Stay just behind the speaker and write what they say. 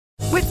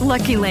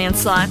Lucky Land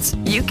Slots,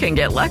 you can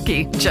get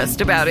lucky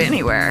just about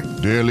anywhere.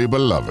 Dearly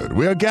beloved,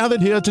 we are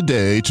gathered here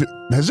today to...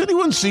 Has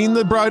anyone seen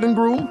the bride and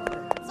groom?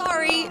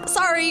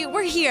 Sorry,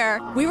 we're here.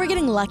 We were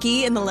getting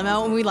lucky in the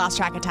limo and we lost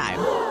track of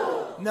time.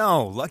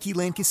 No, Lucky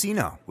Land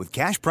Casino, with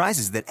cash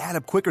prizes that add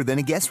up quicker than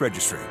a guest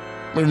registry.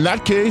 In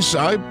that case,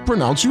 I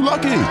pronounce you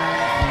lucky.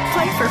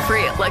 Play for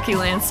free at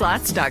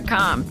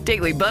LuckyLandSlots.com.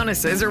 Daily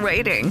bonuses are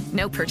waiting.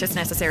 No purchase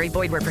necessary.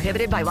 Void where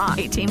prohibited by law.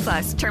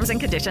 18+. Terms and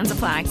conditions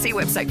apply. See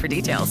website for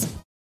details.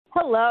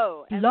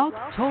 Hello. Blog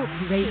Talk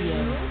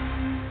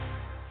Radio.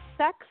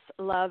 Sex,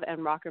 Love,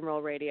 and Rock and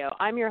Roll Radio.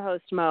 I'm your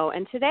host, Mo,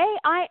 and today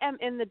I am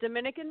in the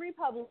Dominican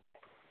Republic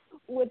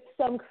with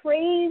some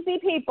crazy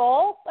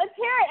people. Let's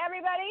hear it,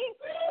 everybody.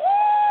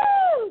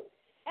 Woo!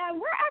 And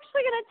we're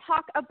actually going to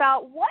talk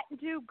about what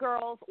do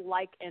girls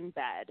like in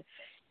bed.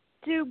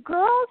 Do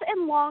girls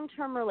in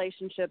long-term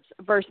relationships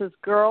versus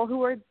girls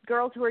who are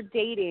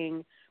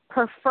dating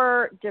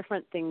prefer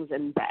different things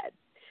in bed?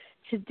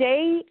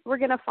 Today, we're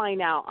going to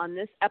find out on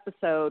this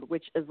episode,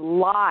 which is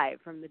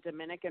live from the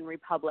Dominican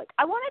Republic.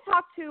 I want to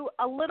talk to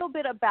a little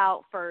bit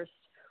about first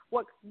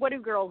what do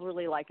girls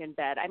really like in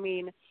bed. I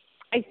mean,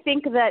 I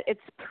think that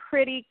it's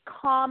pretty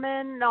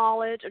common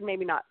knowledge, and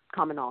maybe not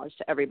common knowledge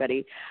to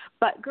everybody,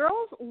 but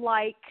girls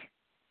like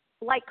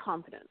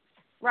confidence.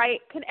 Right?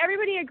 Can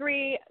everybody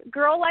agree?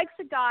 Girl likes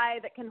a guy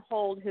that can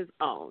hold his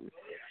own,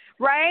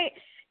 right?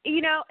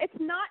 You know, it's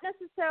not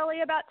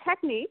necessarily about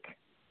technique.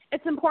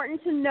 It's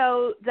important to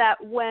know that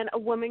when a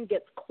woman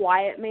gets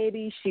quiet,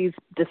 maybe she's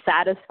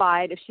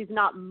dissatisfied, if she's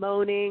not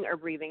moaning or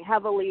breathing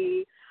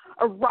heavily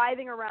or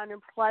writhing around in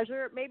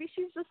pleasure, maybe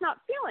she's just not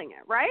feeling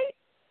it, right?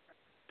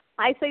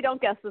 I say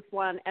don't guess this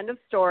one. End of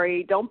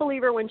story. Don't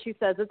believe her when she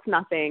says it's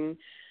nothing.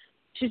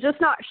 She's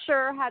just not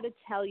sure how to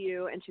tell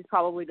you, and she's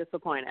probably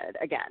disappointed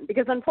again,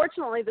 because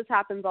unfortunately this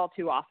happens all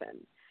too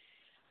often.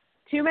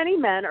 Too many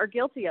men are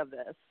guilty of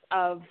this,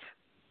 of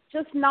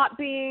just not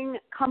being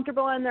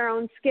comfortable in their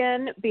own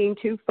skin, being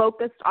too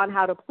focused on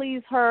how to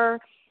please her,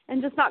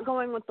 and just not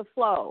going with the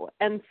flow.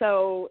 And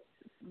so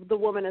the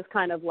woman is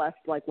kind of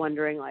left like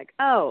wondering like,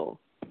 oh,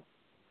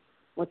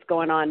 what's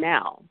going on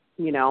now?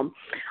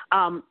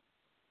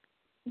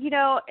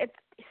 It's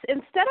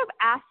instead of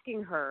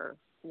asking her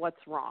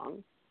what's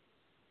wrong,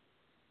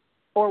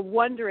 or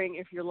wondering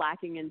if you're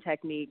lacking in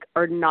technique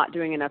or not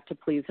doing enough to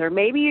please her,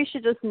 maybe you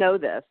should just know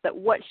this, that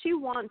what she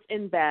wants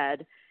in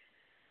bed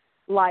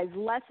lies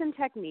less in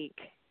technique,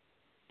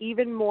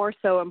 even more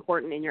so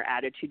important in your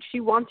attitude. She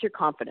wants your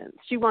confidence.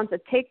 She wants a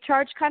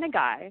take-charge kind of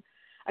guy,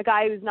 a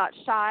guy who's not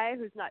shy,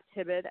 who's not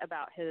timid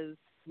about his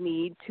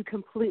need to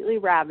completely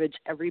ravage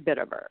every bit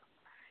of her.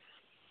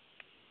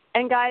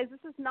 And guys,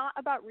 this is not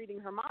about reading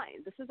her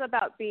mind. This is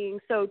about being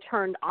so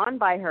turned on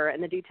by her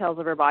and the details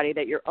of her body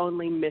that your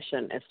only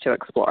mission is to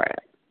explore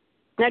it.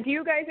 Now, do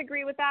you guys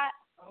agree with that?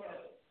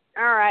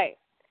 All right.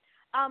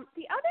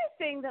 The other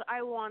thing that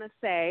I want to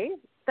say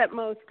that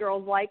most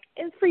girls like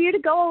is for you to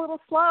go a little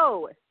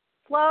slow.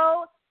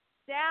 Slow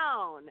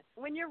down.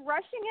 When you're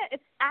rushing it,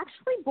 it's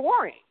actually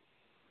boring.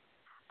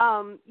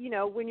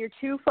 When you're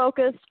too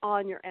focused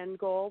on your end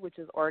goal, which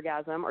is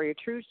orgasm, or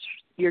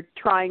you're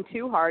trying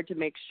too hard to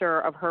make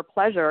sure of her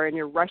pleasure and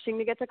you're rushing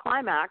to get to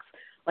climax,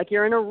 like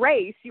you're in a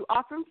race, you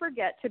often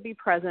forget to be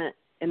present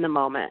in the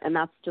moment, and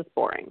that's just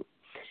boring.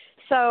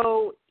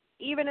 So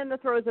even in the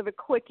throes of a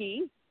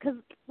quickie, because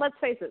let's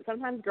face it,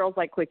 sometimes girls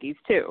like quickies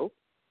too,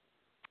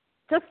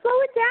 just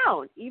slow it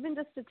down, even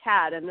just a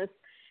tad, and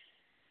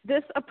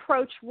this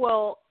approach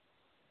will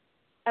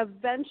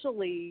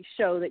eventually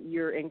show that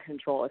you're in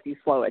control if you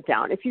slow it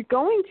down. If you're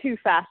going too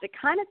fast,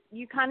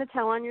 you kind of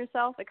tell on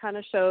yourself. It kind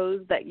of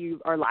shows that you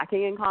are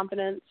lacking in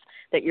confidence,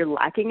 that you're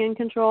lacking in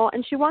control,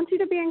 and she wants you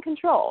to be in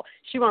control.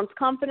 She wants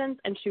confidence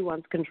and she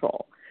wants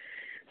control.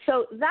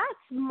 So that's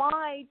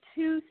my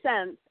 2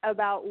 cents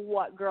about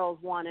what girls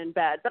want in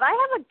bed. But I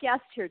have a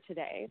guest here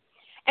today,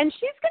 and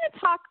she's going to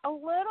talk a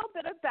little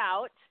bit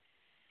about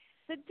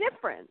the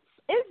difference.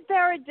 Is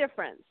there a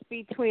difference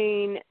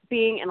between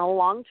being in a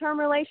long-term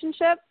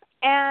relationship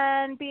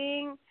and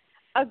being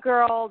a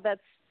girl that's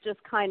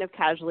just kind of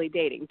casually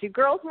dating? Do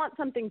girls want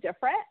something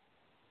different?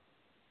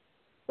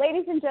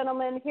 Ladies and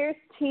gentlemen, here's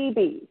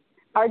TB,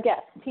 our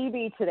guest,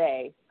 TB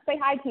today. Say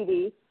hi,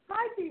 TB.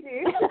 Hi,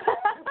 TB.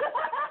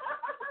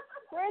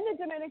 We're in the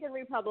Dominican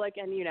Republic,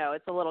 and,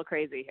 it's a little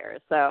crazy here.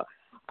 So,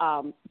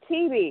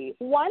 TB,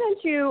 why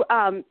don't you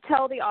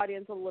tell the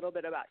audience a little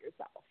bit about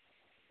yourself?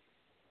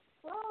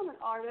 Well, I'm an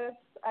artist.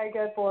 I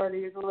get bored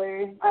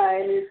easily.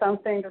 I need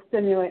something to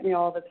stimulate me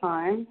all the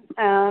time,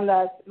 and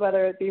that's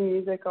whether it be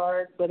music,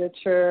 art,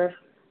 literature.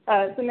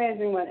 It's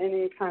amazing what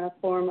any kind of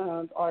form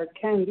of art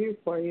can do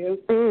for you.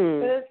 But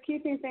it's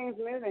keeping things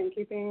moving,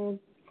 keeping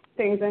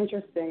things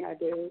interesting, I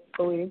do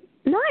believe.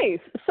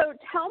 Nice. So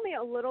tell me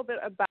a little bit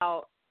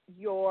about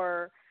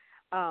your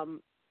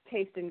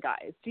taste in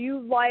guys. Do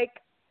you like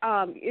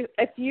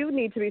if you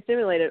need to be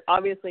stimulated,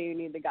 obviously you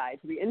need the guy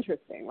to be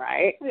interesting,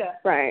 right? Yeah.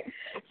 Right.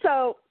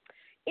 So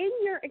in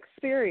your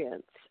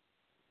experience,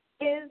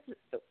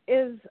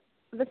 is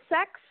the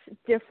sex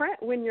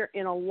different when you're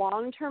in a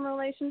long-term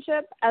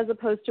relationship as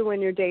opposed to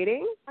when you're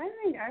dating? I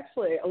think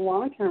actually a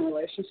long-term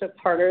relationship's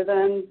harder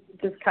than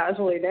just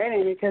casually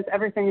dating because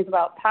everything is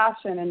about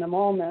passion in the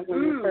moment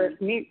when you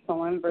first meet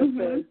someone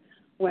versus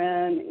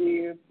when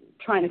you're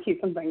trying to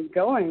keep something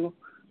going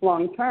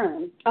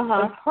long-term.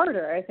 It's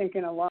harder, I think,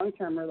 in a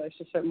long-term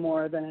relationship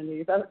more than in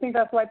these. I think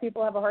that's why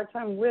people have a hard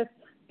time with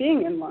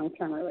being in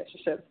long-term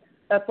relationships.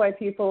 That's why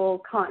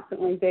people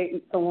constantly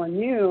date someone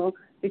new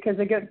because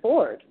they get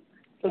bored.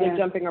 So they're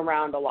jumping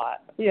around a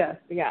lot. Yes.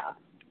 Yeah.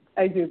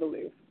 I do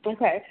believe.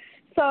 Okay.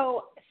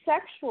 So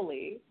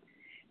sexually,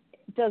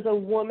 does a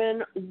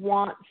woman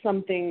want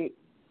something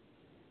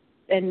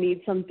and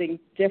need something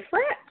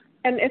different?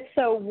 And if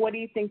so, what do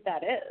you think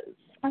that is?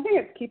 I think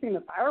it's keeping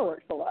the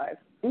fireworks alive.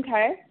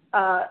 Okay.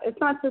 It's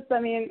not just,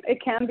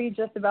 it can be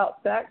just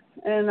about sex,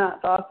 and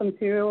that's awesome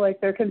too. Like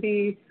there can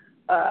be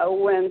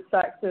when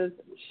sex is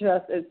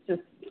it's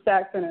just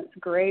sex and it's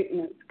great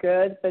and it's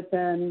good, but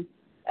then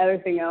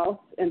everything else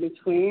in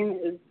between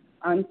is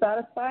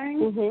unsatisfying.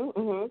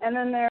 And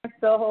then there's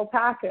the whole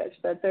package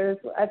that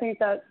I think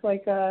that's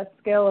like a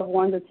scale of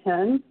 1 to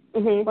 10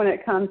 when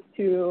it comes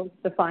to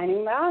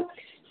defining that.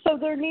 So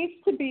there needs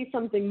to be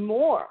something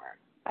more.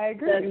 I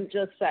agree. Than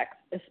just sex,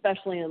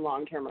 especially in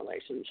long-term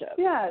relationships.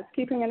 Yeah, it's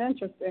keeping it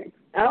interesting.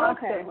 Oh,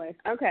 Constantly.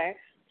 Okay.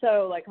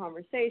 So like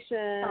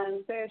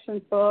conversations,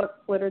 books,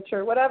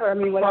 literature, whatever.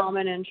 Whatever.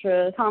 Common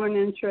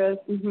interest.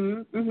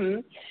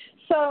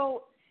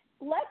 So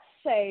let's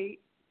say,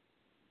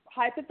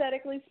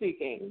 hypothetically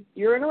speaking,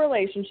 you're in a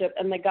relationship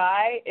and the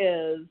guy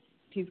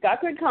he's got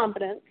good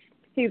confidence,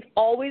 he's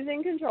always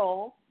in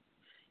control,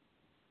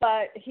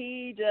 but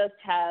he just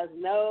has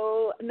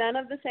none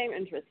of the same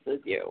interests as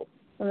you.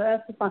 Well,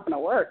 that's just not going to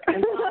work. All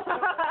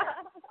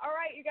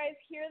right, you guys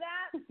hear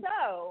that?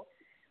 So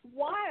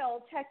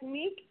while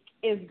technique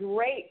is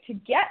great to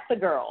get the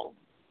girl,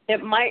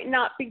 it might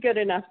not be good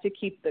enough to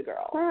keep the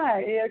girl.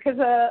 Right, yeah, because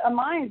a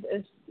mind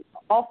is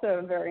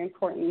also very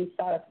important and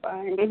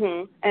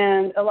satisfying.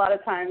 And a lot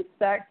of times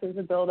sex is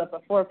a build-up, a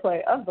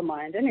foreplay of the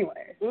mind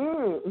anyway.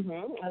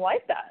 I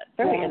like that.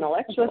 Very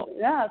intellectual.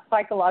 It's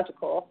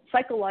psychological.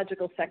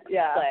 Psychological sex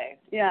play.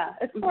 Yeah,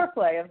 it's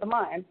foreplay of the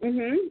mind.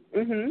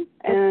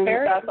 And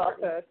that's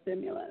also a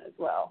stimulant as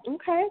well.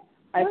 Okay.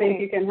 I think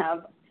you can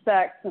have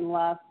sex and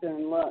lust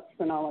and looks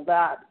and all of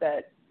that,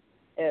 but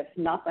if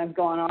nothing's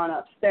going on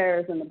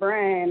upstairs in the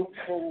brain,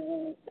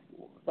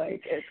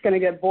 it's going to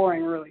get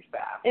boring really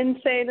fast.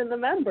 Insane in the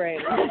membrane.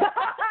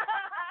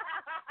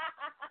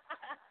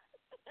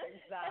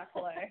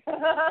 Exactly.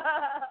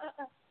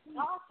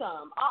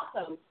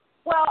 Awesome.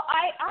 Well,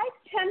 I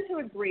tend to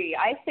agree.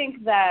 I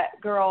think that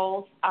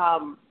girls,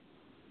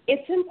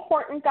 it's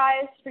important,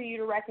 guys, for you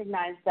to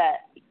recognize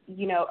that,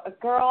 a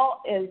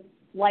girl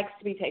likes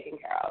to be taken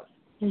care of.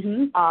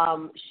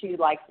 She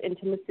likes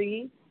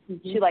intimacy.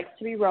 She likes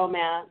to be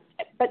romanced.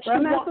 But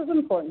romance is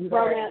important.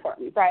 Very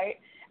important.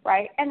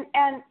 Right. And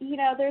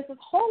there's this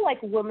whole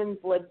women's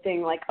lib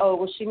thing,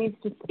 she needs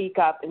to speak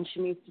up and she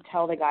needs to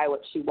tell the guy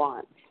what she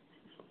wants.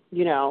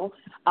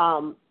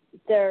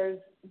 There's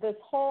this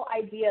whole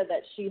idea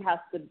that she has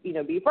to,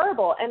 be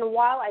verbal. And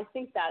while I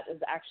think that is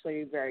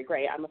actually very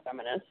great, I'm a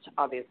feminist,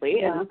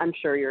 obviously, and I'm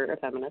sure you're a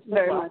feminist as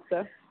well. Very much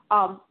so.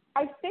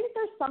 I think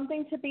there's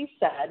something to be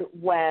said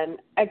when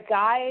a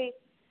guy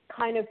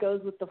kind of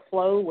goes with the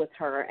flow with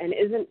her and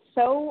isn't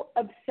so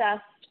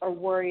obsessed or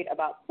worried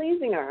about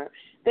pleasing her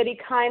that he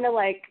kind of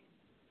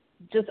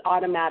just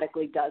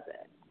automatically does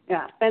it.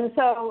 Yeah. And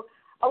so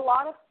a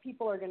lot of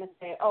people are going to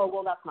say, oh,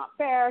 well, that's not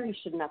fair. He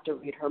shouldn't have to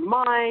read her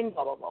mind,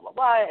 blah, blah, blah, blah,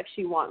 blah. If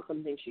she wants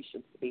something, she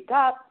should speak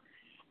up.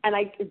 And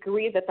I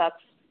agree that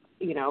that's,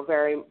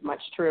 very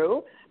much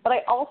true. But I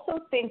also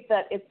think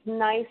that it's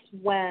nice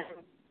when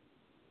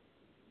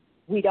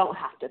we don't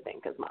have to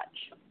think as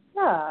much.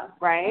 Yeah.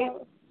 Right?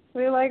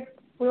 We like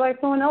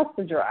someone else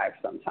to drive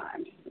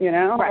sometimes,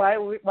 Right.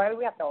 Why do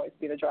we have to always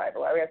be the driver?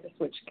 Why do we have to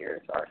switch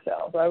gears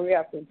ourselves? Why do we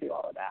have to do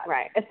all of that?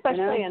 Right,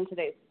 especially in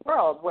today's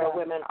world where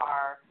women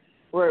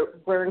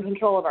we're in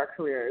control of our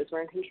careers,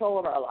 we're in control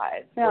of our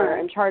lives, we're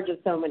in charge of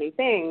so many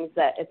things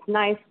that it's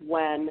nice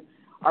when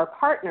our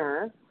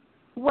partner,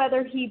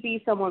 whether he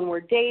be someone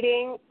we're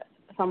dating,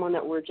 someone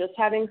that we're just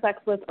having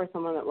sex with, or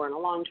someone that we're in a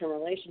long-term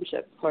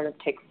relationship, sort of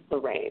takes the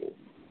reins.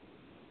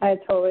 I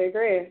totally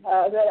agree.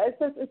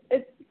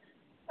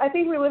 I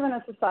think we live in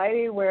a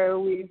society where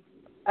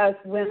as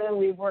women,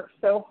 we've worked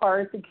so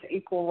hard to get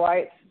equal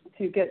rights,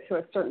 to get to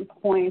a certain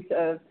point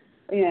of,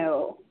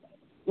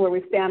 where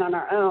we stand on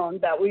our own,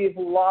 that we've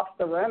lost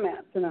the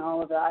romance and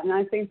all of that. And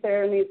I think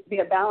there needs to be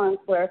a balance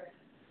where,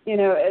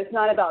 it's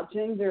not about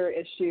gender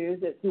issues.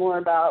 It's more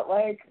about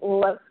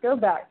let's go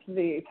back to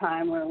the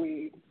time where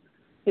we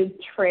did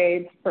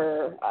trade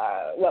for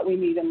what we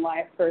need in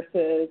life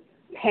versus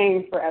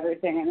paying for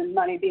everything and then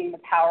money being the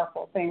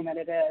powerful thing that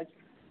it is.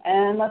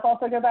 And let's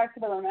also go back to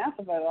the romance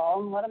of it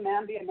all and let a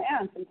man be a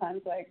man.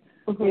 Sometimes,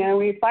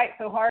 we fight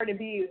so hard to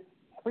be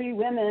free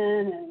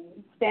women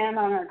and stand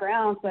on our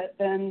grounds, but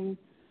then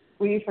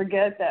we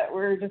forget that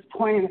we're just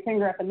pointing the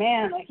finger at the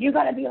man, you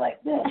got to be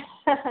like this.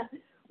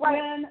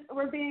 when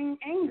we're being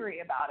angry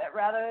about it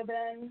rather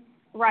than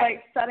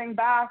like setting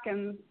back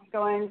and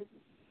going,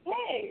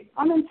 hey,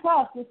 I'm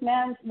impressed. This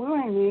man's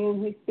wooing me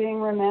and he's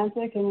being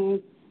romantic and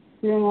he's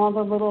doing all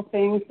the little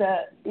things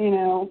that, you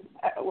know,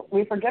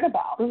 we forget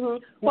about.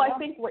 Mm-hmm. Well, I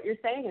think what you're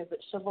saying is that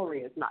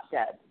chivalry is not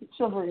dead.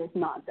 Chivalry is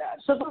not dead.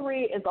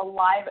 Chivalry is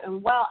alive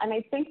and well. And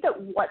I think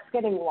that what's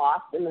getting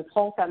lost in this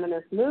whole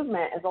feminist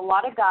movement is a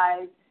lot of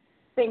guys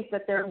think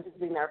that they're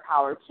losing their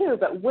power too.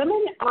 But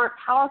women aren't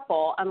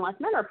powerful unless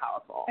men are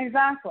powerful.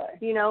 Exactly.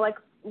 You know, like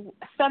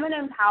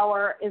feminine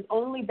power is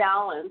only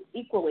balanced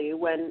equally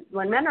when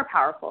men are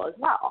powerful as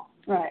well.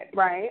 Right.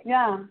 Right?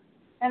 Yeah.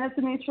 And it's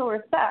a mutual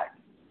respect.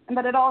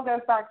 But it all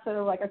goes back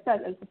to, like I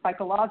said, it's a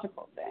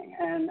psychological thing.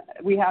 And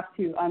we have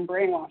to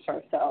unbrainwash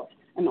ourselves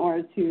in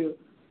order to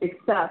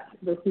accept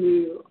this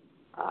new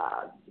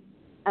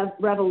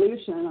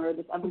revolution or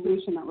this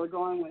evolution that we're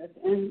going with.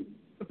 And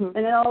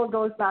it all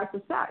goes back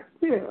to sex,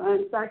 too.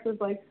 And sex is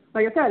like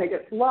I said, it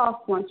gets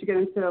lost once you get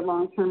into a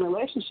long-term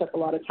relationship a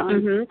lot of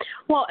times. Mm-hmm.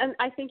 Well, and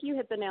I think you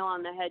hit the nail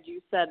on the head. You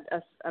said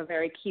a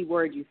very key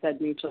word. You said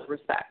mutual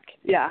respect.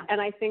 Yeah.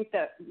 And I think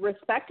that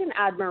respect and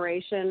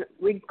admiration,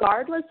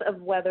 regardless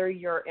of whether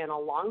you're in a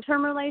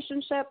long-term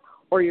relationship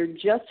or you're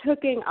just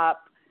hooking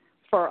up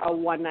for a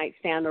one-night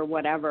stand or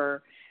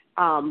whatever,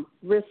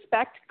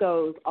 respect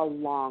goes a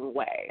long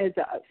way. It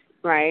does.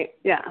 Right?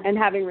 Yeah. And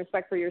having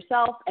respect for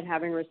yourself and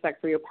having respect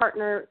for your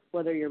partner,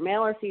 whether you're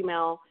male or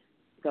female,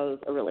 goes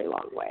a really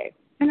long way.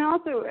 And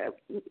also,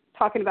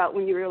 talking about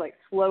when you were like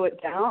slow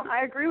it down,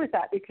 I agree with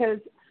that because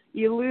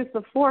you lose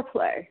the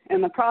foreplay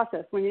in the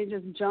process. When you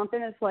just jump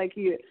in, it's like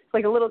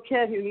a little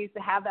kid who needs to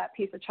have that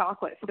piece of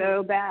chocolate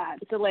so bad.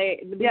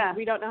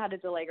 We don't know how to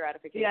delay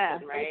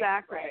gratification, right?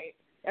 Exactly. Right.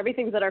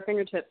 Everything's at our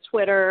fingertips.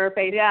 Twitter,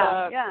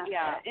 Facebook,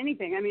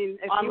 anything. I mean,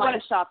 if online you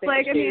want shopping.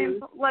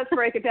 Let's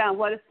break it down.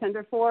 What is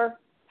Tinder for?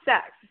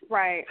 Sex.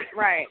 Right.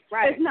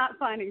 It's not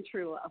finding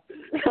true love.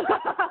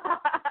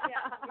 Yeah.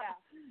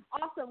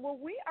 Awesome. Well,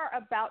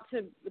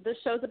 the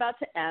show's about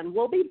to end.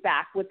 We'll be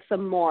back with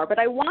some more, but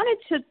I wanted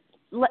to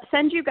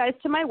send you guys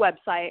to my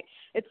website.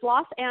 It's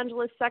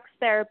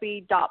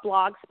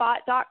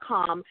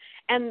losangelessextherapy.blogspot.com,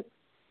 and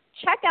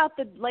check out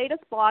the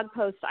latest blog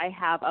post I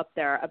have up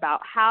there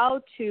about how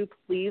to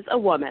please a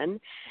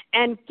woman,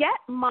 and get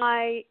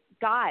my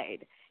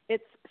guide.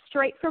 It's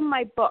straight from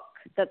my book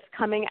that's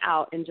coming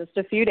out in just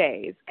a few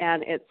days,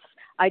 and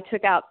I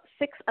took out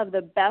 6 of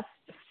the best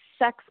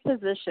sex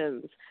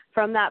positions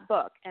from that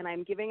book, and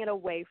I'm giving it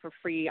away for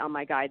free on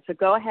my guide. So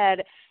go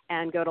ahead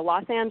and go to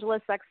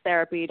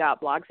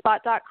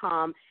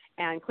losangelessextherapy.blogspot.com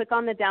and click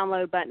on the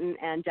download button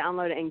and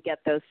download it and get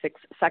those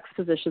 6 sex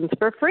positions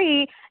for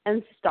free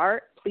and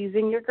start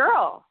pleasing your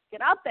girl.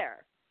 Get out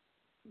there.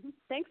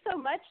 Thanks so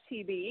much,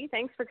 TB.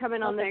 Thanks for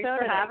coming on the show today.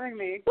 Thanks for having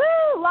me.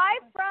 Woo!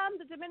 Live from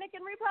the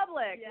Dominican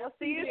Republic. Yes, we'll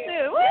see you indeed.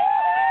 soon.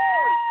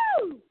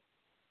 Woo!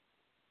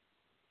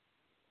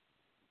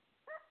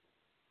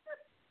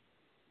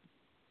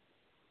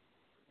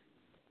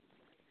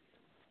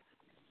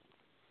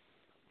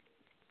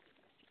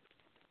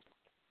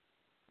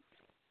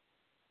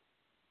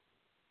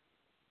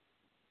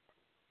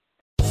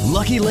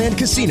 Lucky Land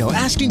Casino,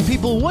 asking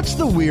people, what's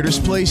the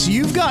weirdest place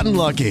you've gotten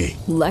lucky?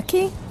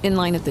 Lucky? In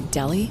line at the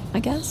deli, I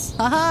guess?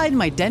 Aha, in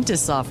my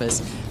dentist's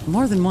office.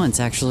 More than once,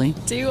 actually.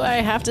 Do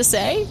I have to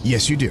say?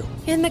 Yes, you do.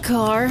 In the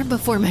car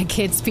before my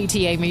kids'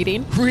 PTA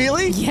meeting.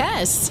 Really?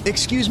 Yes.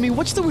 Excuse me,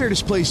 what's the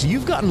weirdest place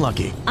you've gotten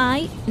lucky?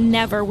 I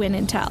never win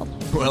and tell.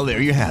 Well,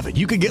 there you have it.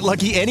 You can get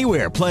lucky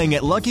anywhere, playing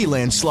at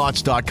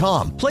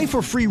LuckyLandSlots.com. Play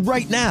for free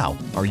right now.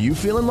 Are you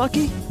feeling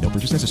lucky? No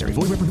purchase necessary.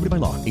 Void where prohibited by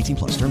law.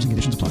 18+. Terms and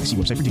conditions apply. See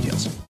website for details.